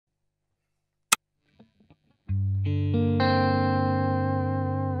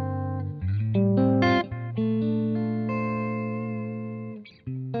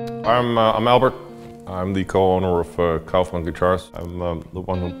I'm Albert. I'm the co-owner of Kauffmann Guitars. I'm the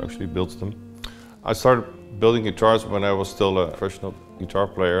one who actually builds them. I started building guitars when I was still a professional guitar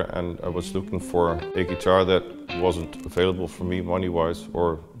player, and I was looking for a guitar that wasn't available for me money-wise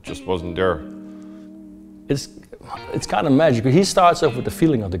or just wasn't there. It's kind of magical. He starts off with the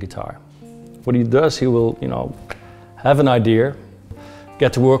feeling of the guitar. What he does, he will, have an idea,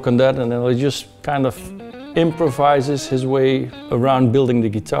 get to work on that, and then he just kind of improvises his way around building the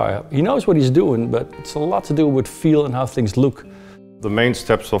guitar. He knows what he's doing, but it's a lot to do with feel and how things look. The main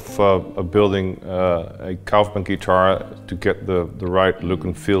steps of building a Kauffmann guitar to get the right look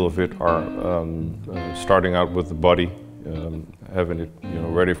and feel of it are starting out with the body, having it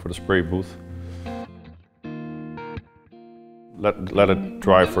ready for the spray booth. Let it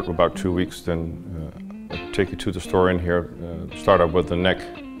dry for about 2 weeks, then take it to the store in here, start up with the neck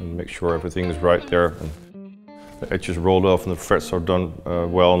and make sure everything is right there. And the edges rolled off and the frets are done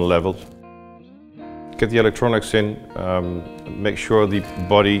well and leveled. Get the electronics in, make sure the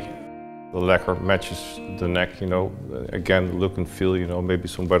body, the lacquer matches the neck, again, look and feel, maybe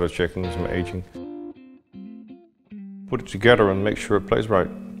some weather checking, some aging. Put it together and make sure it plays right.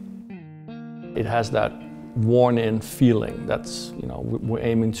 It has that worn-in feeling. That's, we're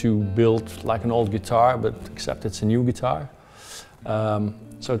aiming to build like an old guitar, but except it's a new guitar.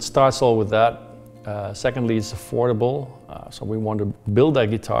 So it starts all with that. Secondly, it's affordable. So we want to build that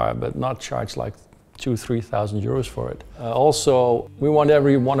guitar, but not charge like 2,000–3,000 euros for it. Also, we want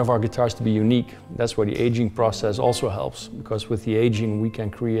every one of our guitars to be unique. That's where the aging process also helps, because with the aging we can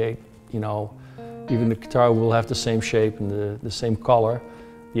create, even the guitar will have the same shape and the same color.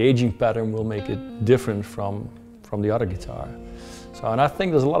 The aging pattern will make it different from the other guitar. And I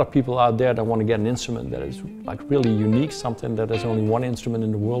think there's a lot of people out there that want to get an instrument that is like really unique, something that there's only one instrument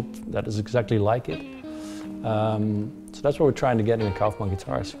in the world that is exactly like it. So that's what we're trying to get in the Kauffmann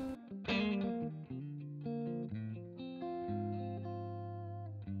Guitars.